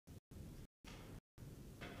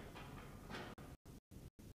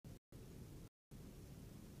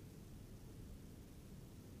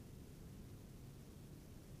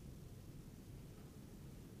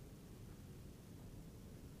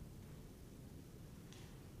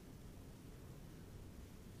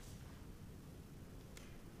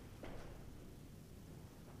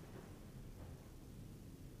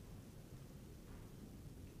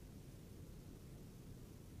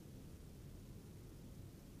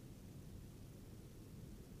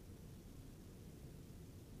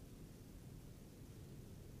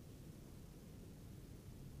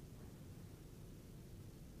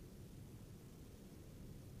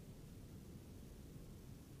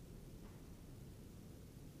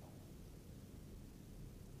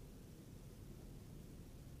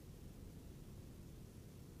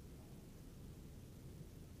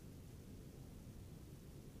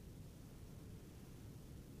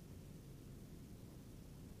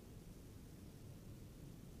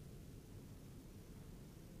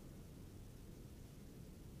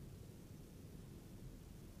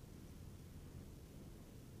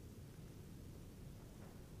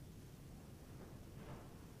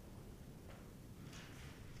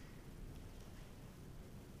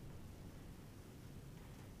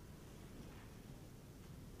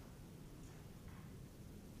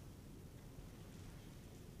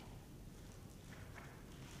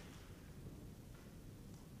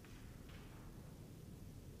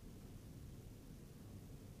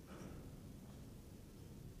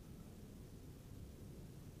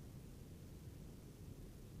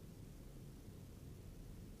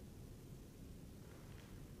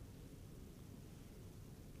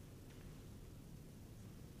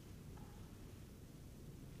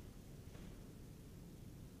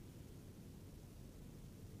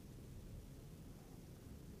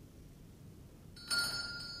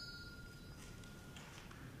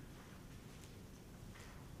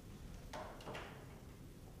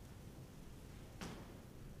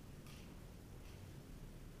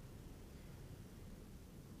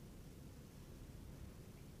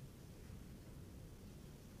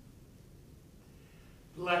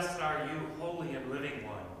Blessed are you, holy and living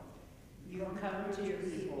one. You come to your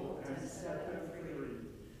people and set them free.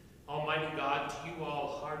 Almighty God, to you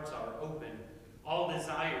all hearts are open, all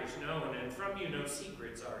desires known, and from you no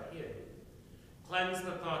secrets are hid. Cleanse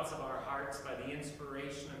the thoughts of our hearts by the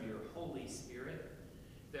inspiration of your Holy Spirit,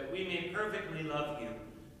 that we may perfectly love you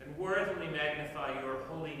and worthily magnify your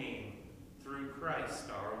holy name through Christ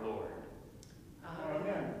our Lord.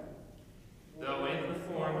 Amen. Though in the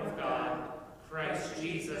form of God, Christ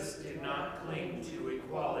Jesus did not cling to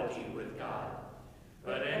equality with God,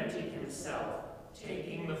 but emptied himself,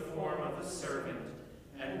 taking the form of a servant,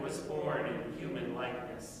 and was born in human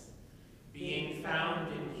likeness. Being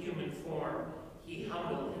found in human form, he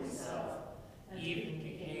humbled himself, even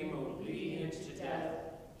became obedient to death,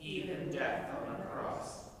 even death on a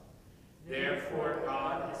cross. Therefore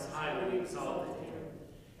God has highly exalted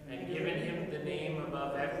him, and given him the name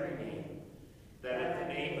above every name, that at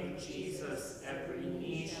the name of Jesus every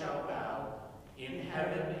knee shall bow, in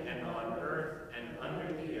heaven and on earth and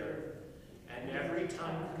under the earth, and every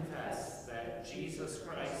tongue confess that Jesus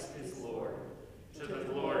Christ is Lord, to the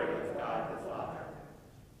glory of God the Father.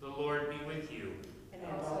 The Lord be with you. And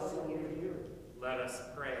also with you. Let us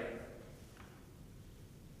pray.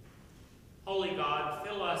 Holy God,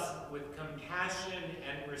 fill us with compassion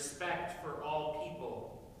and respect for all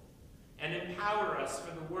people, and empower us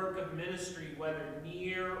for the work of ministry, whether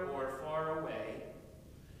near or far away,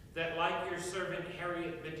 that like your servant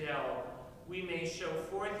Harriet Bedell, we may show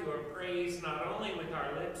forth your praise not only with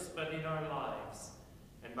our lips, but in our lives,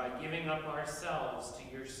 and by giving up ourselves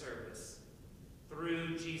to your service.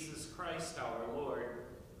 Through Jesus Christ our Lord,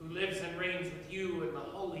 who lives and reigns with you in the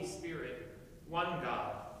Holy Spirit, one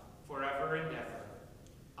God, forever and ever.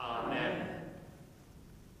 Amen.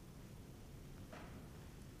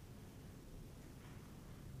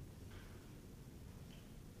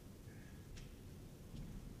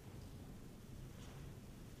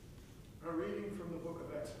 A reading from the book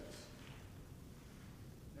of Exodus.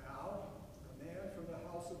 Now, a man from the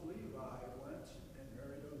house of Levi went and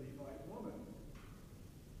married a Levite woman.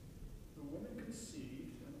 The woman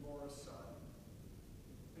conceived and bore a son.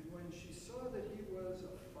 And when she saw that he was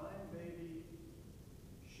a fine baby,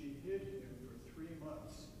 she hid him for 3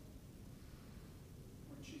 months.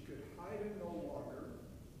 When she could hide him no longer,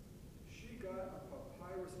 she got a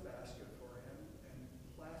papyrus basket for him and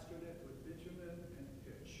plastered it with bitumen and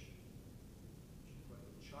pitch. She put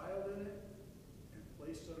the child in it and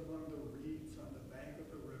placed it among the reeds on the bank of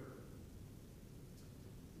the river.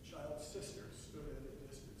 The child's sister stood at a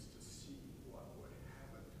distance to see what would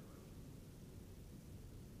happen to him.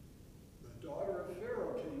 The daughter of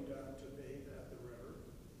Pharaoh came down to bathe at the river,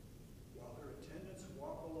 while her attendants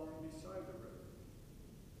walked along beside the river.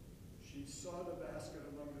 She saw the basket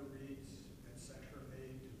among the reeds and sent her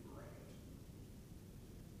maid to bring it.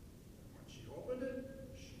 When she opened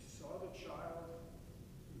it, she saw the child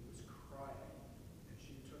who was crying, and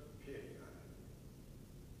she took pity on him.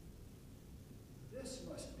 This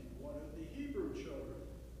must be one of the Hebrew children,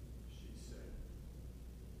 she said.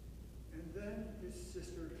 And then his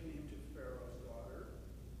sister came to Pharaoh's daughter,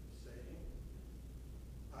 saying,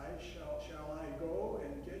 Shall I go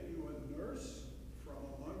and get you a nurse from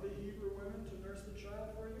among the Hebrew women to nurse the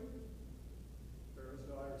child for you? Pharaoh's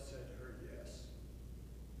daughter said to her, Yes.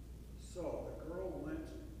 So the girl went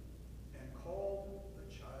and called the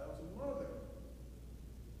child's mother.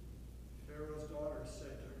 Pharaoh's daughter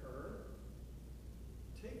said to her,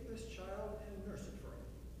 Take this child and nurse it for me,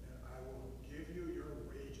 and I will give you your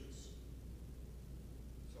wages.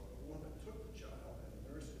 So the woman took the child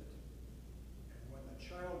and nursed it. And when the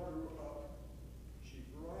child grew up, she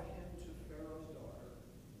brought him to Pharaoh's daughter,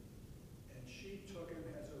 and she took him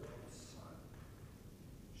as her own son.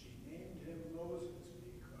 She named him Moses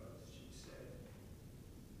because she said,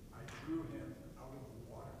 I drew him out of the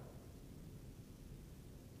water.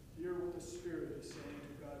 Hear what the Spirit is saying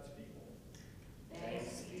to God's people.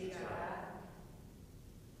 Thanks be to God.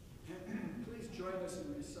 Please join us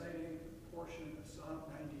in reciting a portion of Psalm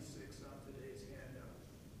 96 on today's handout.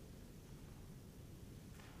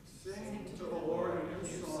 Sing to the Lord a new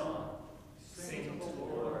song. Sing to the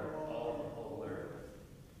Lord, all the whole earth.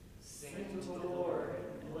 Sing to the Lord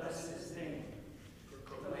and bless his name.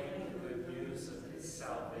 Proclaim the good news of his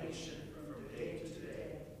salvation from day to day.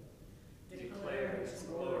 Declare his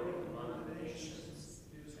glory among the nations,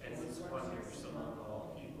 and his wonders among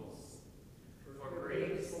all peoples. For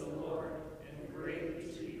great is the Lord, and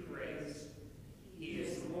greatly to be praised. He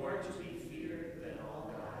is more to be feared than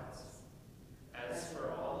all gods. As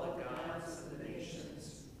for all the gods of the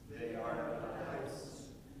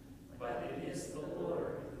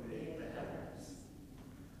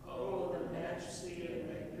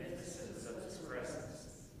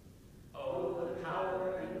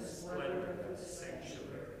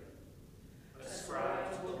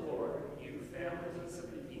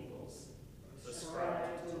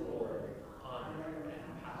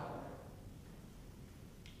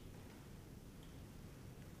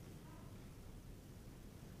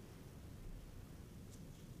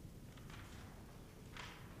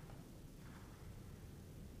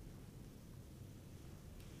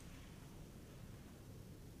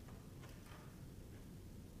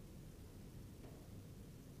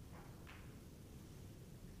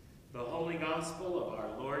Gospel of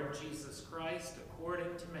our Lord Jesus Christ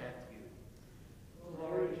according to Matthew.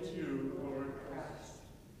 Glory to you, Lord Christ.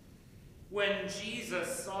 When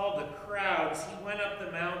Jesus saw the crowds, he went up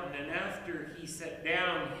the mountain, and after he sat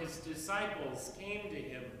down, his disciples came to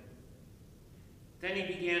him. Then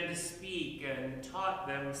he began to speak and taught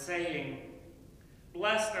them, saying,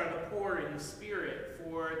 "Blessed are the poor in spirit,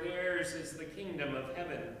 for theirs is the kingdom of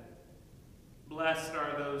heaven. Blessed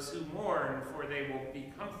are those who mourn, for they will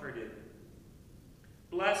be comforted.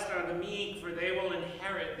 Blessed are the meek, for they will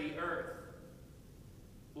inherit the earth.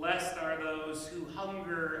 Blessed are those who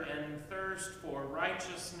hunger and thirst for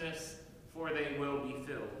righteousness, for they will be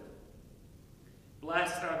filled.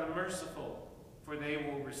 Blessed are the merciful, for they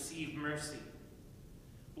will receive mercy.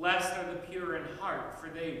 Blessed are the pure in heart, for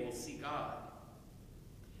they will see God.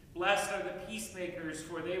 Blessed are the peacemakers,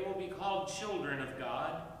 for they will be called children of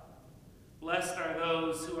God. Blessed are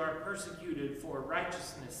those who are persecuted for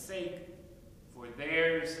righteousness' sake, for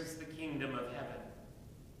theirs is the kingdom of heaven.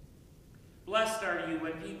 Blessed are you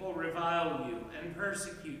when people revile you and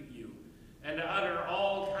persecute you and utter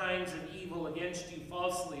all kinds of evil against you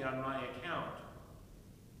falsely on my account.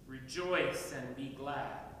 Rejoice and be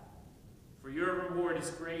glad, for your reward is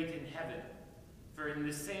great in heaven, for in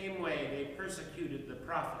the same way they persecuted the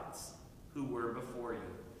prophets who were before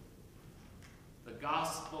you." The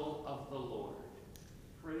Gospel of the Lord.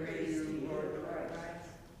 Praise to you, Lord Christ.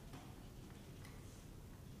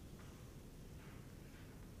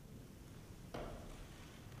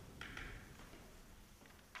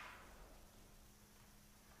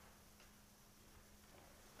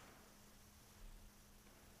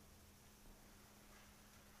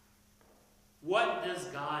 What does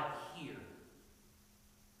God hear?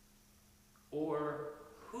 Or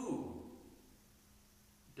who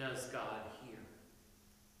does God hear?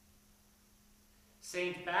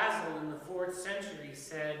 Saint Basil in the 4th century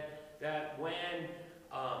said that when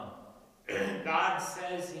God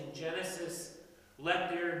says in Genesis, "Let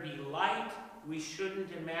there be light," we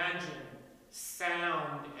shouldn't imagine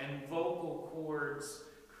sound and vocal cords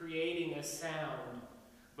creating a sound,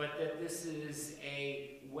 but that this is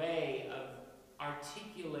a way of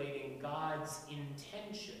articulating God's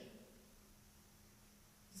intention.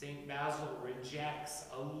 St. Basil rejects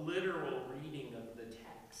a literal reading of the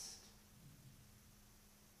text.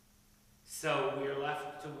 So we're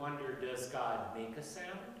left to wonder, does God make a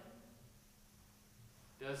sound?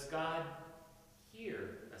 Does God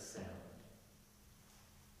hear a sound?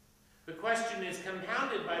 The question is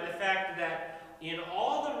compounded by the fact that in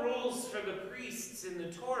all the rules for the priests in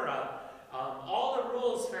the Torah, all the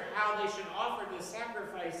rules for how they should offer the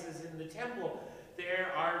sacrifices in the temple, there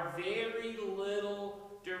are very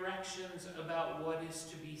little directions about what is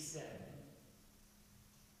to be said.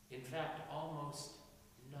 In fact, almost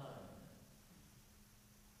none.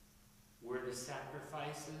 Were the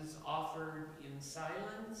sacrifices offered in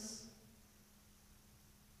silence?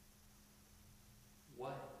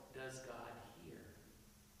 What does God hear?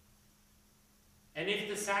 And if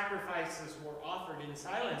the sacrifices were offered in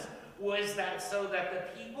silence, was that so that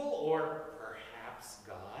the people, or perhaps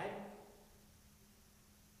God,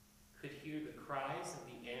 could hear the cries of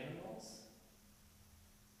the animals?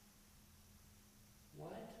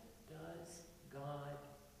 What does God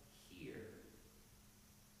hear?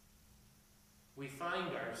 We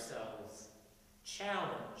find ourselves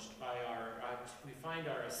challenged by we find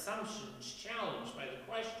our assumptions challenged by the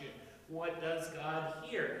question, what does God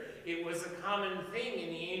hear? It was a common thing in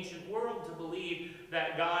the ancient world to believe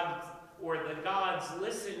that God or the gods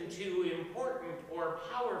listened to important or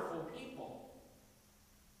powerful people.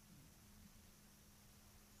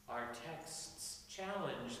 Our texts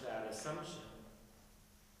challenge that assumption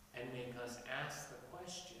and make us ask the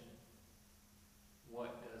question,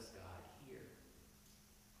 what does God hear?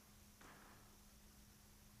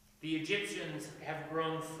 The Egyptians have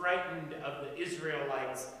grown frightened of the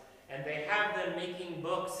Israelites, and they have them making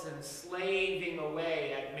books and slaving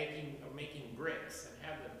away at making bricks, and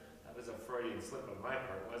have them, that was a Freudian slip on my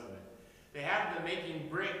part, wasn't it? They have them making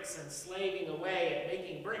bricks and slaving away at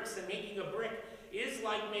making bricks, and making a brick is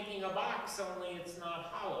like making a box, only it's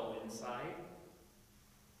not hollow inside.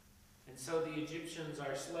 And so the Egyptians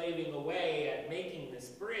are slaving away at making these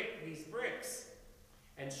bricks,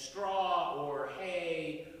 and straw or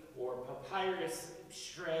hay or papyrus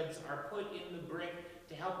shreds are put in the brick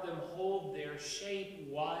to help them hold their shape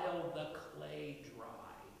while the clay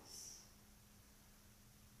dries.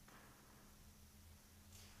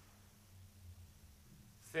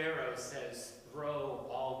 Pharaoh says, throw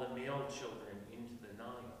all the male children into the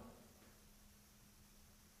Nile.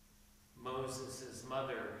 Moses'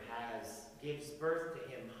 mother gives birth to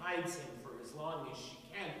him, hides him for as long as she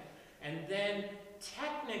can, and then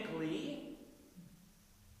technically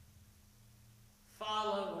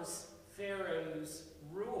follows Pharaoh's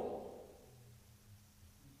rule.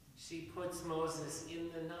 She puts Moses in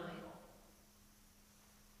the Nile.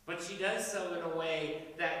 But she does so in a way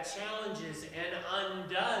that challenges and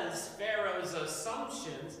undoes Pharaoh's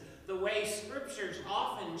assumptions, the way scriptures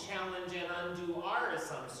often challenge and undo our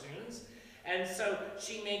assumptions. And so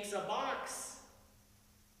she makes a box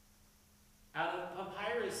out of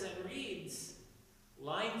papyrus and reeds,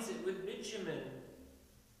 lines it with bitumen,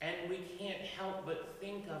 and we can't help but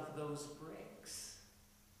think of those bricks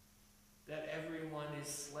that everyone is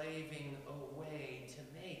slaving away to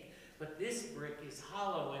make. But this brick is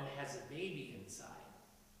hollow and has a baby inside.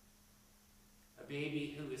 A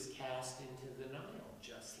baby who is cast into the Nile,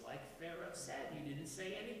 just like Pharaoh said. He didn't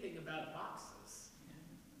say anything about boxes.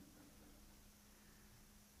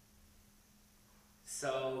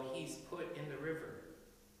 So he's put in the river.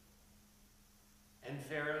 And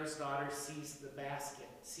Pharaoh's daughter sees the basket,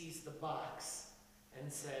 sees the box,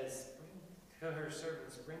 and says to her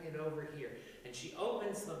servants, bring it over here. And she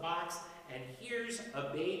opens the box and hears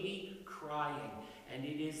a baby crying. And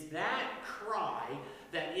it is that cry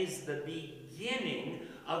that is the beginning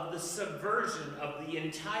of the subversion of the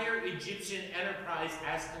entire Egyptian enterprise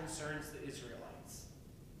as concerns the Israelites.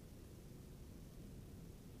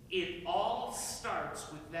 It all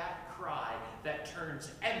starts with that cry that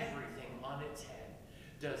turns everything on its head.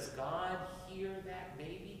 Does God hear that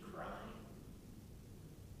baby cry?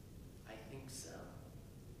 I think so.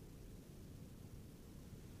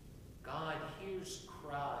 God hears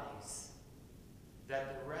cries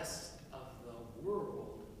that the rest of the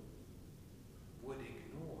world would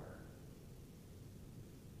ignore,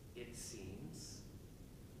 it seems.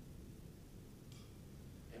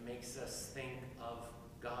 It makes us think of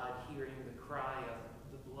God hearing the cry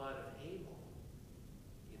of the blood of Abel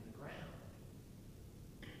in the ground.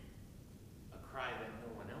 A cry that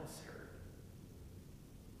no one else heard.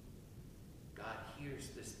 God hears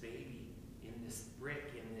this baby in this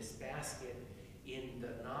brick, in this basket, in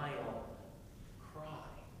the Nile cry.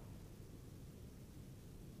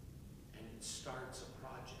 And it starts a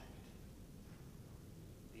project.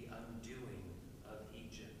 The undoing of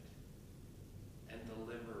Egypt and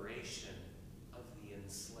the liberation of the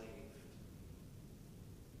enslaved.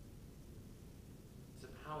 It's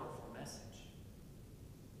a powerful message.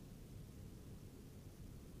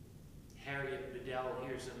 Harriet Bedell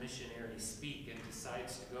hears a missionary speak and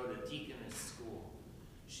decides to go to deaconess school.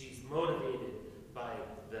 She's motivated by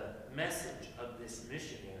the message of this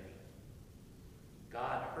missionary.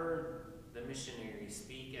 God heard the missionary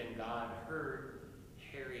speak, and God heard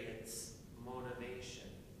Harriet's motivation,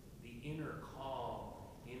 the inner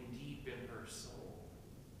call in deep in her soul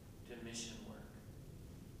to mission work.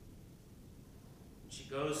 She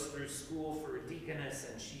goes through school for a deaconess,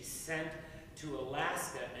 and she's sent to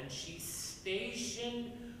Alaska, and she's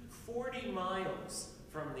stationed 40 miles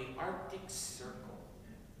from the Arctic Circle.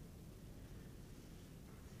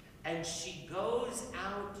 And she goes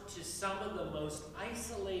out to some of the most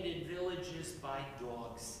isolated villages by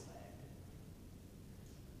dog sled.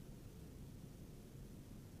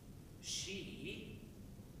 She,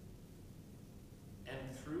 and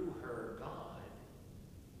through her God,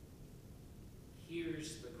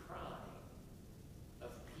 hears the cry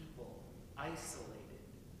of people isolated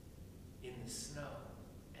in the snow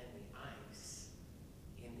and the ice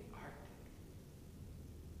in the Arctic.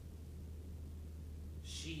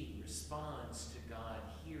 She responds to God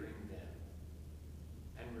hearing them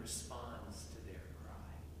and responds to their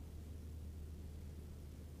cry.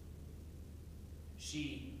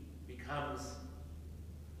 She becomes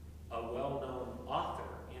a well-known author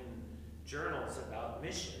in journals about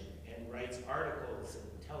mission and writes articles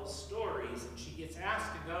and tells stories, and she gets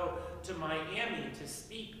asked to go to Miami to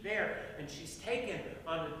speak there, and she's taken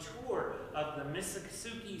on a tour of the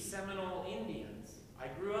Miccosukee Seminole Indians. I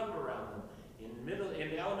grew up around them.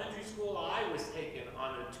 In elementary school, I was taken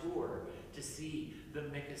on a tour to see the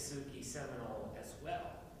Miccosukee Seminole as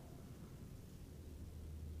well.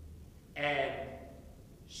 And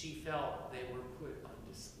she felt they were put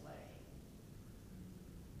on display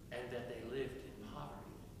and that they lived in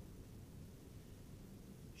poverty.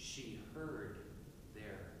 She heard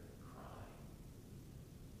their cry.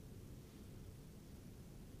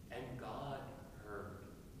 And God heard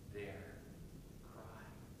their cry.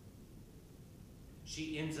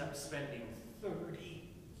 She ends up spending 30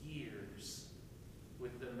 years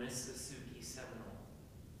with the Miccosukee Seminole,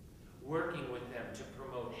 working with them to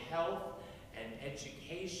promote health and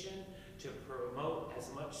education, to promote as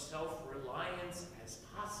much self-reliance as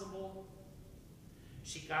possible.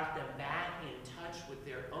 She got them back in touch with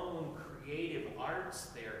their own creative arts,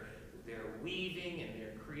 their weaving and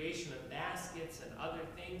their creation of baskets and other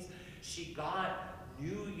things. She got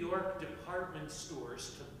New York department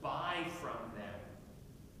stores to buy from them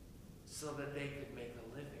so that they could make a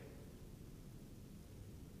living.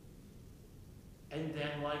 And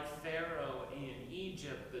then, like Pharaoh in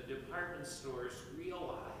Egypt, the department stores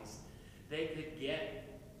realized they could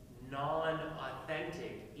get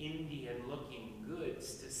non-authentic Indian-looking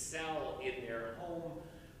goods to sell in their home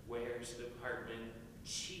wares department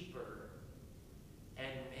cheaper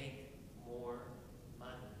and make more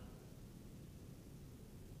money.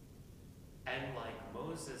 And like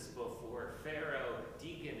Moses before Pharaoh,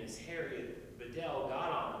 Deaconess Harriet Bedell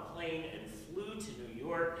got on a plane and flew to New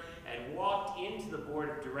York and walked into the board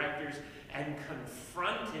of directors and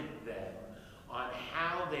confronted them on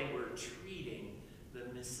how they were treating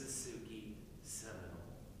the Mississippi Seminole.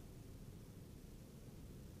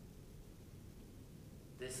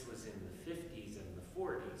 This was in the 50s and the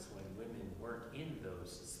 40s when women weren't in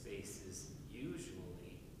those spaces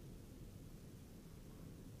usually.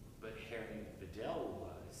 But Harriet Bedell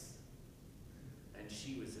was. And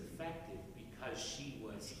she was effective because she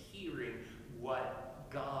was hearing what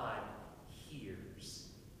God hears,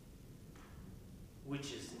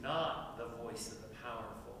 which is not the voice of the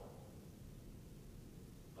powerful,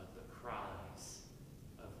 but the cries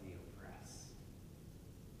of the oppressed.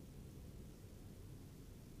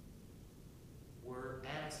 We're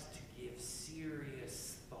asked to give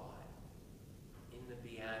serious thought in the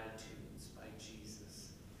Beatitudes by Jesus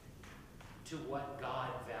to what God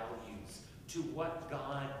values, to what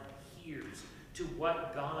God hears, to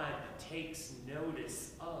what God takes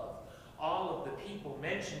notice of. All of the people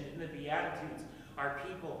mentioned in the Beatitudes are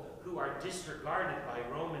people who are disregarded by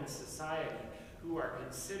Roman society, who are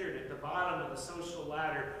considered at the bottom of the social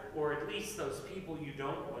ladder, or at least those people you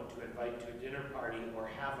don't want to invite to a dinner party or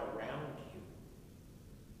have around you.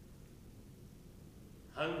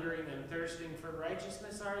 Hungering and thirsting for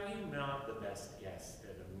righteousness, are you not the best guest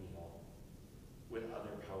at a meal with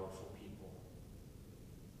other powerful people?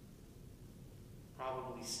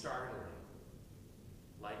 Probably startling,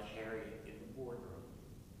 like Harriet in the boardroom.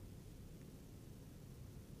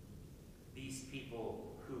 These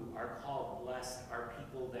people who are called blessed are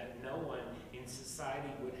people that no one in society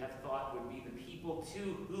would have thought would be the people to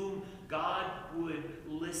whom God would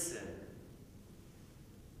listen.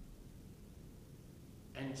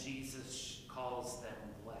 And Jesus calls them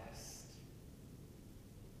blessed,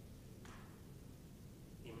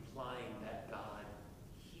 implying that God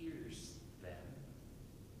hears them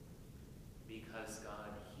because God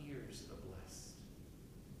hears the blessed.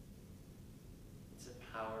 It's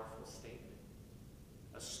a powerful statement,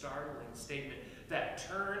 a startling statement that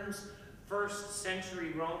turns first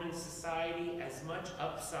century Roman society as much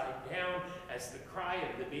upside down as the cry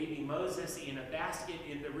of the baby Moses in a basket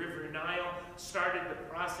in the river Nile started the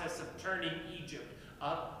process of turning Egypt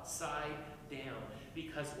upside down.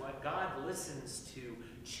 Because what God listens to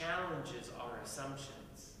challenges our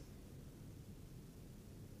assumptions,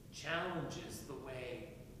 challenges the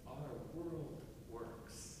way our world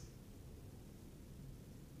works,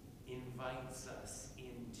 invites us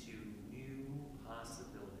into new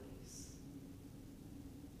possibilities.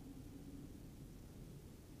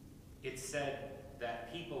 It's said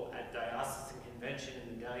that people at diocesan convention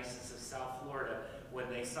in the Diocese of South Florida, when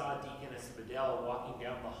they saw Deaconess Bedell walking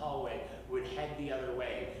down the hallway, would head the other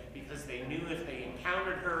way because they knew if they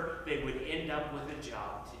encountered her, they would end up with a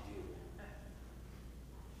job to do.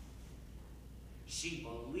 She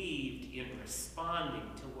believed in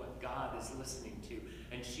responding to what God is listening to,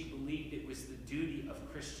 and she believed it was the duty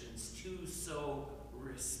of Christians to so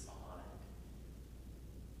respond.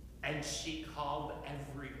 And she called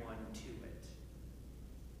everyone to it.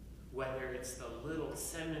 Whether it's the little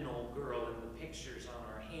Seminole girl in the pictures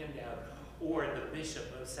on our handout, or the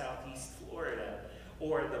Bishop of Southeast Florida,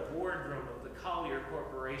 or the boardroom of the Collier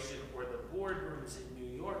Corporation, or the boardrooms in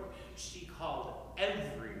New York, she called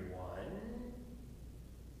everyone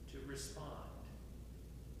to respond,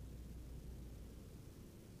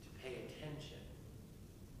 to pay attention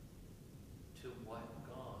to what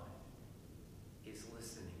God is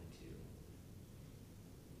listening to.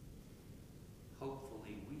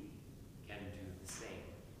 Hopefully we can do the same.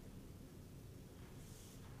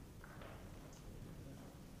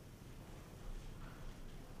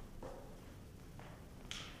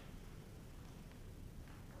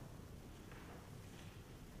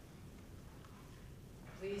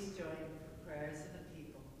 Please join for prayers of the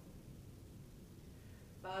people.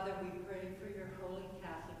 Father, we pray for your Holy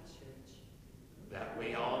Catholic Church, That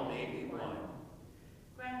we all may be one.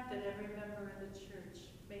 Grant that every member of the Church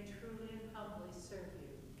may truly and humbly serve you.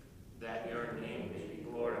 that your name may be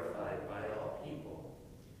glorified by all people,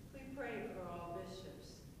 We pray for all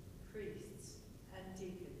bishops, priests, and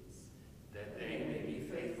deacons. that they may be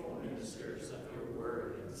faithful ministers of your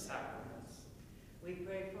word and sacraments, We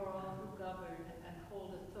pray for all who govern and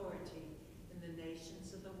hold authority in the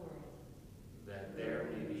nations of the world. that there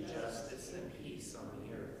may be justice and peace on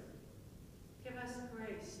the earth. Give us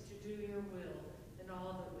grace to do your will in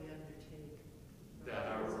all that we undertake. That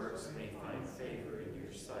our works may find favor in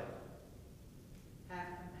your sight. Have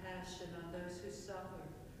compassion on those who suffer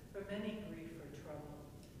from any grief or trouble.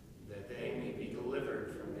 That they may be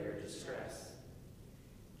delivered from their distress.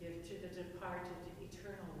 Give to the departed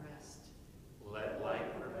eternal rest. Let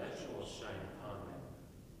light perpetual shine upon them.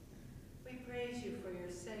 We praise you for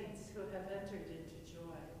your saints who have entered into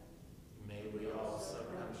joy. May we also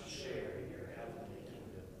come to share in your heavenly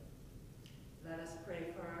kingdom. Let us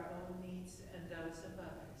pray for our own needs and those of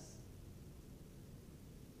others.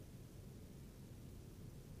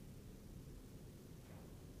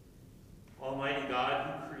 Almighty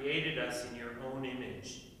God, who created us in your own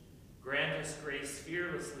image, grant us grace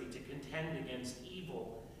fearlessly to contend against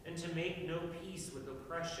evil and to make no peace with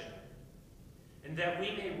oppression, and that we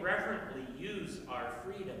may reverently use our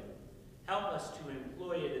freedom. Help us to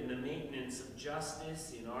employ it in the maintenance of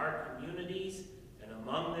justice in our communities and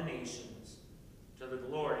among the nations, to the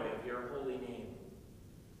glory of your holy name.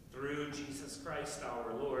 Through Jesus Christ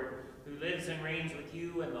our Lord, who lives and reigns with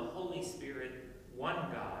you and the Holy Spirit, one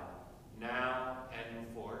God, now and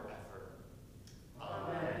forever.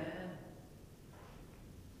 Amen.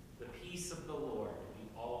 The peace of the Lord be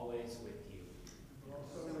always with you.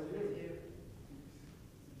 Also with with you. you.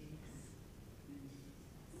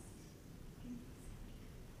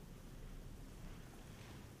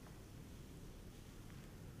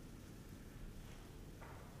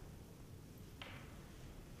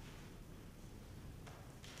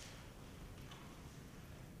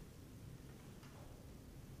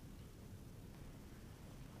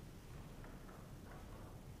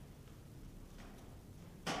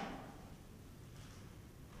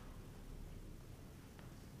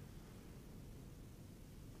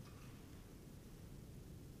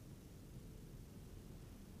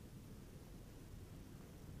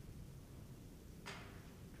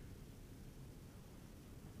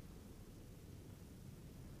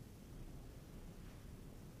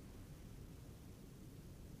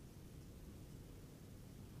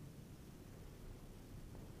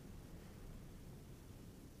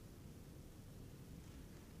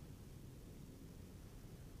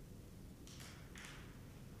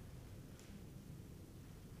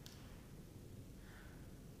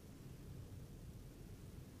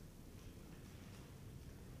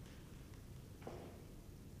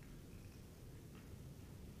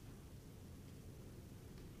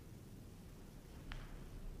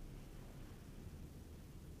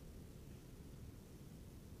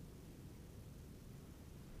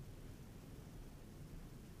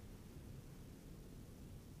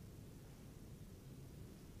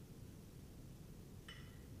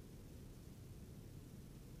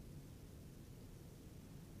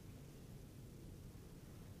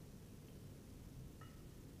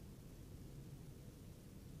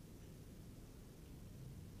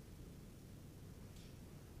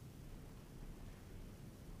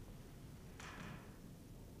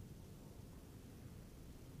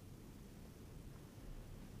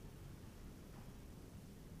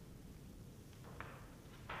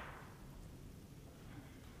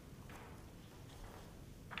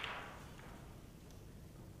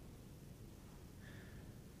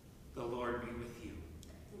 The Lord be with you.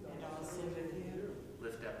 And also with you.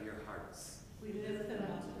 Lift up your hearts. We lift them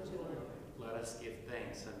up to the Lord. Let us give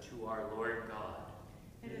thanks unto our Lord God.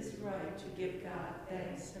 It is right to give God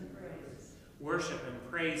thanks and praise. Worship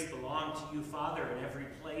and praise belong to you, Father, in every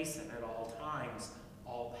place and at all times.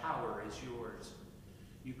 All power is yours.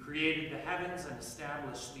 You created the heavens and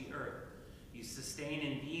established the earth. You sustain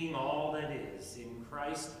in being all that is. In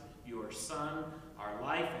Christ, your Son, our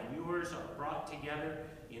life and yours are brought together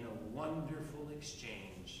in a wonderful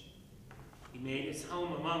exchange. He made his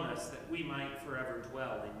home among us that we might forever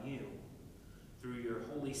dwell in you. Through your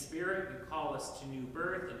Holy Spirit, you call us to new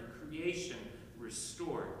birth and a creation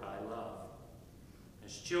restored by love.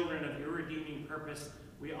 As children of your redeeming purpose,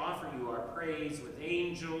 we offer you our praise with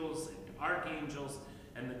angels and archangels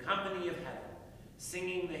and the company of heaven,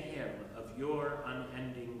 singing the hymn of your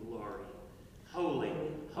unending glory. Holy,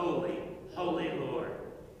 holy, holy Lord,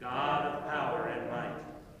 God of power and might,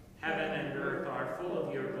 heaven and earth are full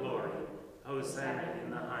of your glory. Hosanna in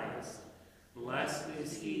the highest. Blessed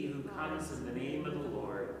is he who comes in the name of the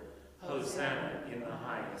Lord. Hosanna in the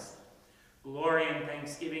highest. Glory and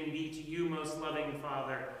thanksgiving be to you, most loving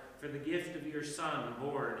Father, for the gift of your Son,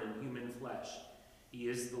 born in human flesh. He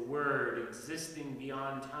is the Word, existing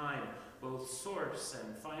beyond time, both source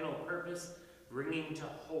and final purpose, bringing to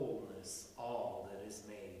wholeness all that is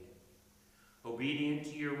made. Obedient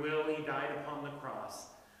to your will, he died upon the cross.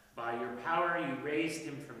 By your power, you raised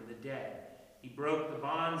him from the dead. He broke the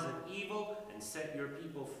bonds of evil and set your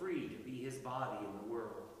people free to be his body in the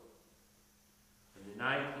world. On the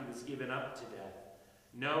night he was given up to death,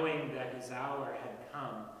 knowing that his hour had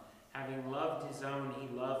come, having loved his own,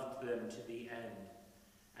 he loved them to the end.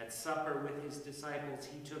 At supper with his disciples,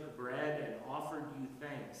 he took bread and offered you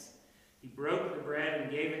thanks. He broke the bread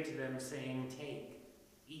and gave it to them, saying, "Take,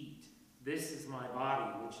 eat. This is my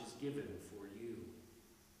body, which is given for you."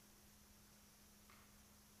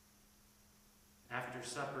 After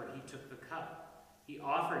supper, he took the cup. He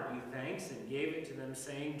offered you thanks and gave it to them,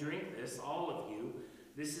 saying, "Drink this, all of you.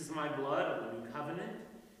 This is my blood of the new covenant.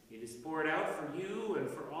 It is poured out for you and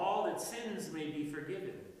for all, that sins may be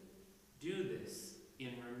forgiven. Do this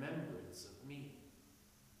in remembrance of me."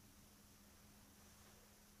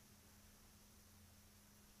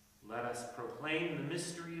 Let us proclaim the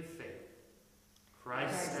mystery of faith.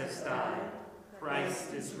 Christ has died.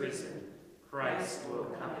 Christ is risen. Christ will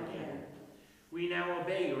come again. We now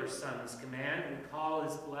obey your Son's command. We call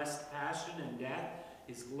his blessed passion and death,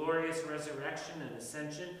 his glorious resurrection and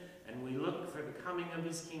ascension, and we look for the coming of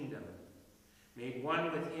his kingdom. Made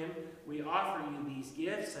one with him, we offer you these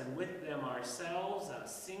gifts, and with them ourselves, a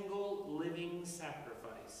single living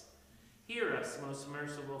sacrifice. Hear us, most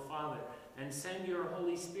merciful Father, and send your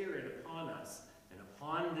Holy Spirit upon us and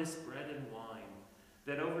upon this bread and wine,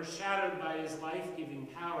 that overshadowed by his life-giving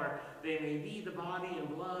power, they may be the body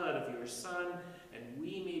and blood of your Son, and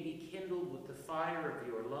we may be kindled with the fire of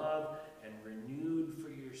your love and renewed for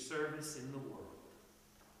your service in the world.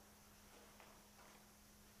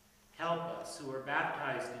 Help us who are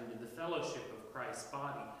baptized into the fellowship of Christ's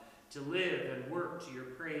body to live and work to your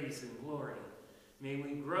praise and glory. May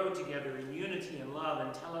we grow together in unity and love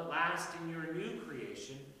until at last in your new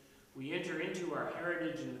creation we enter into our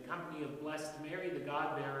heritage in the company of blessed Mary, the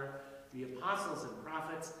God-bearer, the apostles and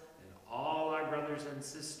prophets, and all our brothers and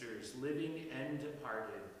sisters, living and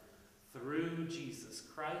departed, through Jesus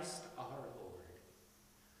Christ our Lord,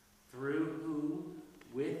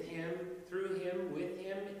 with him,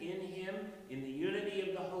 in the unity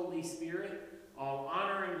of the Holy Spirit, all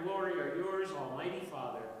honor and glory are yours, Almighty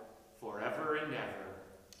Father, forever and ever.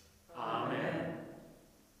 Amen.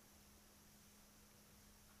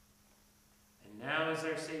 And now, as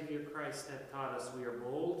our Savior Christ hath taught us, we are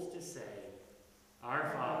bold to say,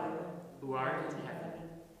 Our Father, who art in heaven,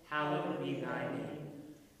 hallowed be thy name.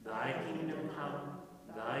 Thy kingdom come,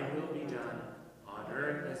 thy will be done, on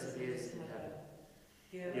earth as it is in heaven.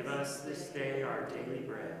 Give us this day our daily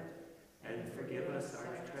bread, and forgive us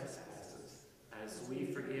our trespasses, as we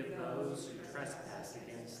forgive those who trespass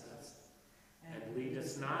against us. And lead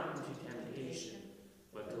us not into temptation,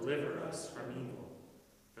 but deliver us from evil.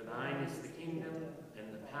 For thine is the kingdom,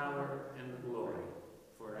 and the power, and the glory,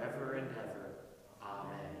 forever and ever.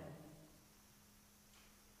 Amen.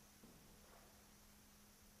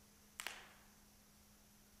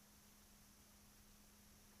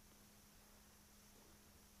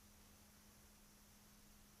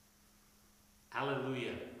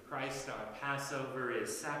 Alleluia. Christ our Passover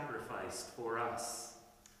is sacrificed for us.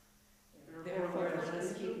 Therefore let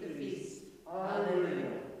us keep the feast.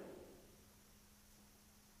 Alleluia.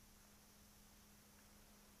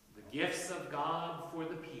 The gifts of God for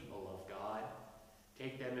the people of God.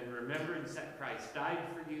 Take them in remembrance that Christ died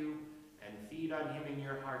for you, and feed on him in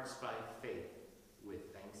your hearts by faith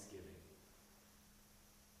with thanksgiving.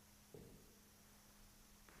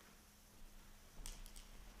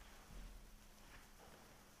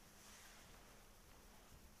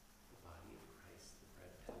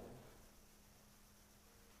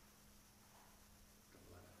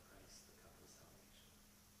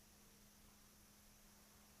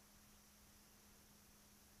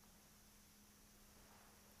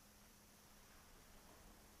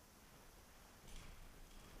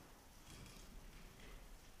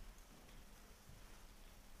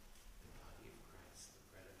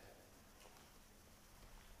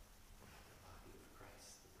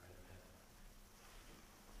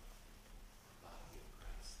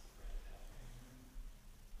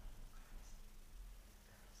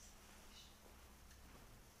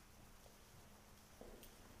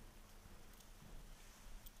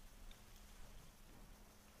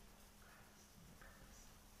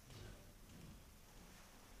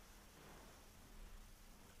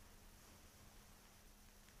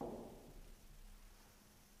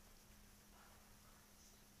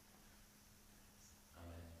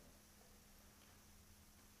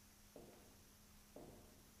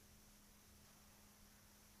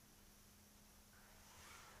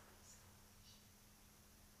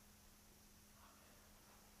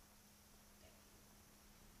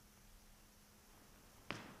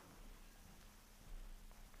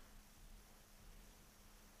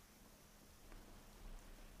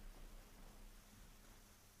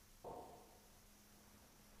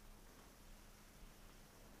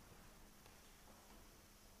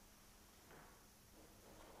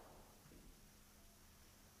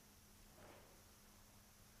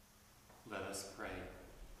 us pray.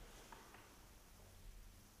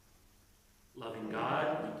 Loving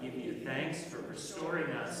God, we give you thanks for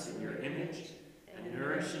restoring us in your image and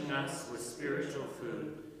nourishing us with spiritual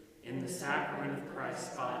food in the sacrament of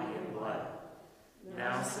Christ's body and blood.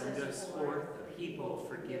 Now send us forth a people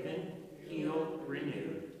forgiven, healed,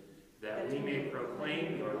 renewed, that we may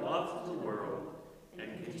proclaim your love to the world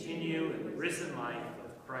and continue in the risen life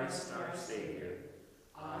of Christ our Savior.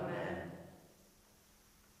 Amen.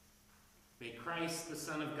 May Christ, the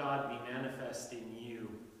Son of God, be manifest in you,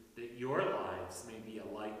 that your lives may be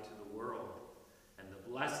a light to the world. And the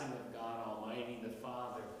blessing of God Almighty, the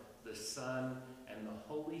Father, the Son, and the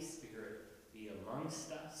Holy Spirit be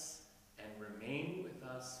amongst us and remain with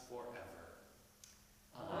us forever.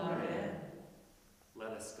 Amen.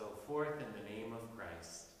 Let us go forth in the name of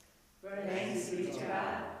Christ. Thanks be to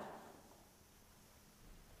God.